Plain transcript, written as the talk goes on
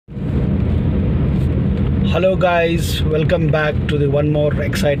Hello guys, welcome back to the one more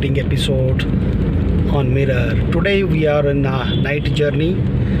exciting episode on Mirror. Today we are in a night journey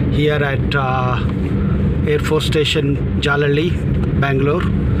here at Air Force Station Jalali, Bangalore.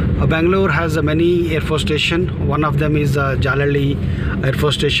 Bangalore has many Air Force station. One of them is Jalali Air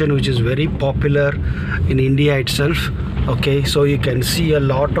Force Station, which is very popular in India itself. Okay, so you can see a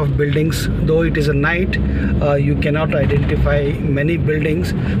lot of buildings. Though it is a night, you cannot identify many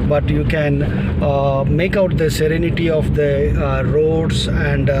buildings, but you can make out the serenity of the roads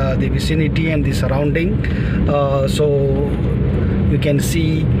and the vicinity and the surrounding. So you can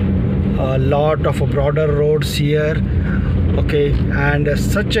see a lot of broader roads here. Okay, and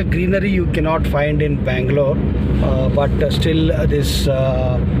such a greenery you cannot find in Bangalore, but still this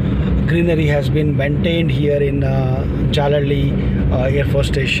greenery has been maintained here in Jalali Air Force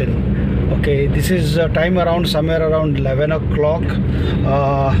Station. Okay, this is time around somewhere around 11 o'clock,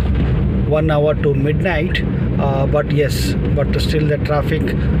 1 hour to midnight, but still the traffic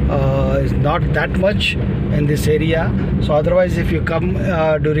is not that much in this area. So otherwise, if you come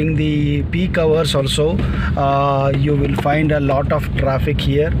during the peak hours also, you will find a lot of traffic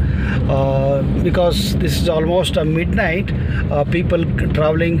here, because this is almost a midnight. People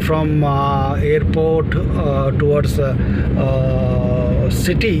traveling from airport towards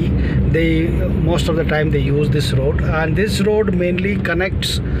city, they most of the time they use this road, and this road mainly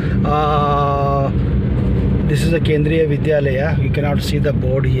connects this is a Kendriya Vidyalaya. You cannot see the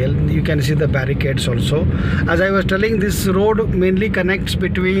board here. You can see the barricades also. As I was telling, this road mainly connects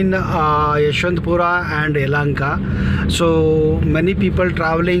between Yeshwantpura and Yelahanka. So many people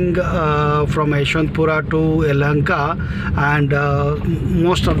traveling from Yeshwantpura to Yelahanka, and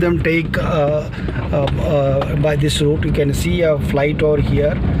most of them take by this route. You can see a flight over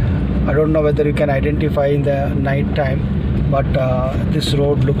here. I don't know whether you can identify in the night time, but this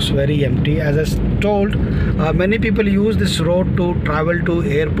road looks very empty. As I told, many people use this road to travel to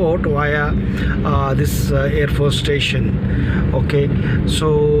airport via this Air Force Station. Okay,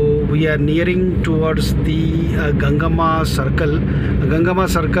 so we are nearing towards the Gangama Circle. Gangama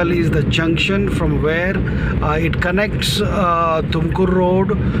Circle is the junction from where it connects Tumkur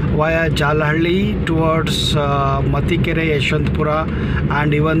Road via Jalali towards Matikere, Yeshwantpura,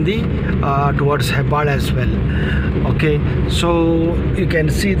 and even the towards Hebbal as well. Okay, so you can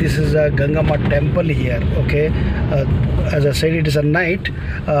see this is a Gangama temple here. Okay, as I said, it is a night,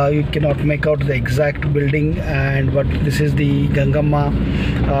 you cannot make out the exact building, but this is the Gangama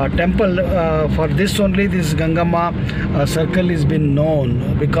temple. For this only, this Gangama circle has been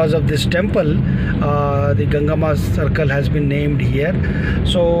known. Because of this temple, the Gangama circle has been named here.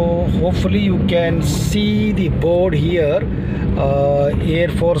 So hopefully you can see the board here, Air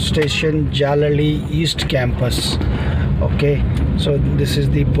Force Station Jalali East Campus. Okay, so this is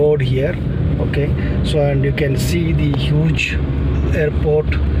the board here. Okay, so and you can see the huge airport,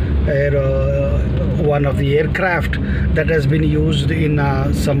 one of the aircraft that has been used in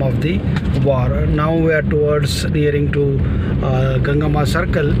some of the war. Now we are towards nearing to Gangama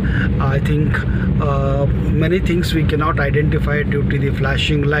Circle. I think many things we cannot identify due to the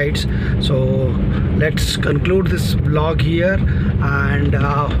flashing lights. So let's conclude this vlog here, and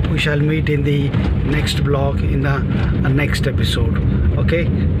we shall meet in the next vlog in the next episode. Okay,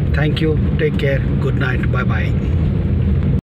 thank you, take care, good night, bye bye.